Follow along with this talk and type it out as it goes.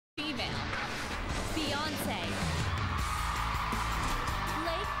Beyonce,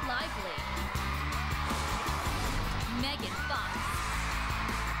 Blake Lively, Megan Fox,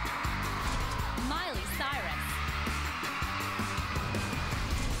 Miley Cyrus,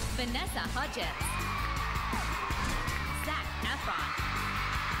 Vanessa Hudgens, Zac Efron,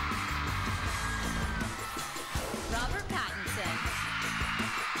 Robert Pattinson,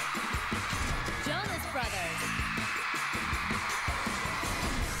 Jonas Brothers,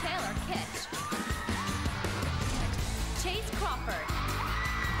 Taylor Kitsch, Chase Crawford,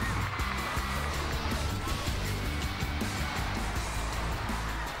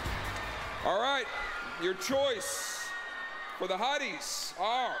 All right, your choice for the Hotties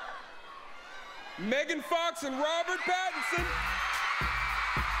are Megan Fox and Robert Pattinson.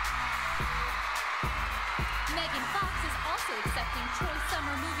 Megan Fox is also accepting Choice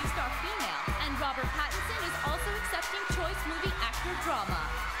Summer Movie Star Female, and Robert Pattinson is also accepting Choice Movie Actor Drama.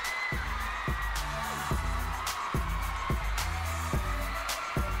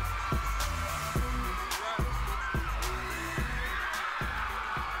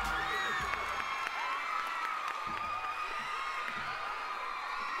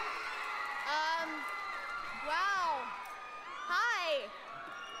 Wow. Hi.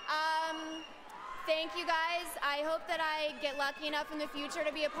 Thank you guys. I hope that I get lucky enough in the future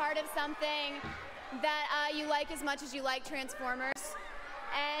to be a part of something that you like as much as you like Transformers.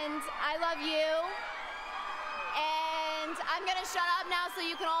 And I love you. And I'm gonna shut up now so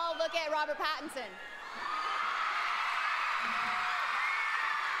you can all look at Robert Pattinson.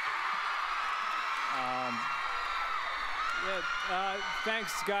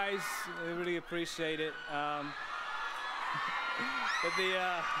 Thanks, guys. I really appreciate it. But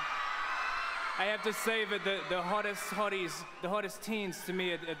I have to say that the hottest hotties, the hottest teens to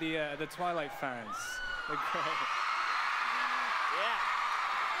me are the Twilight fans. They're great. Yeah.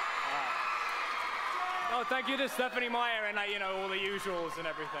 Oh, thank you to Stephanie Meyer and all the usuals and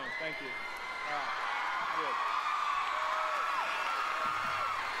everything. Thank you. Good.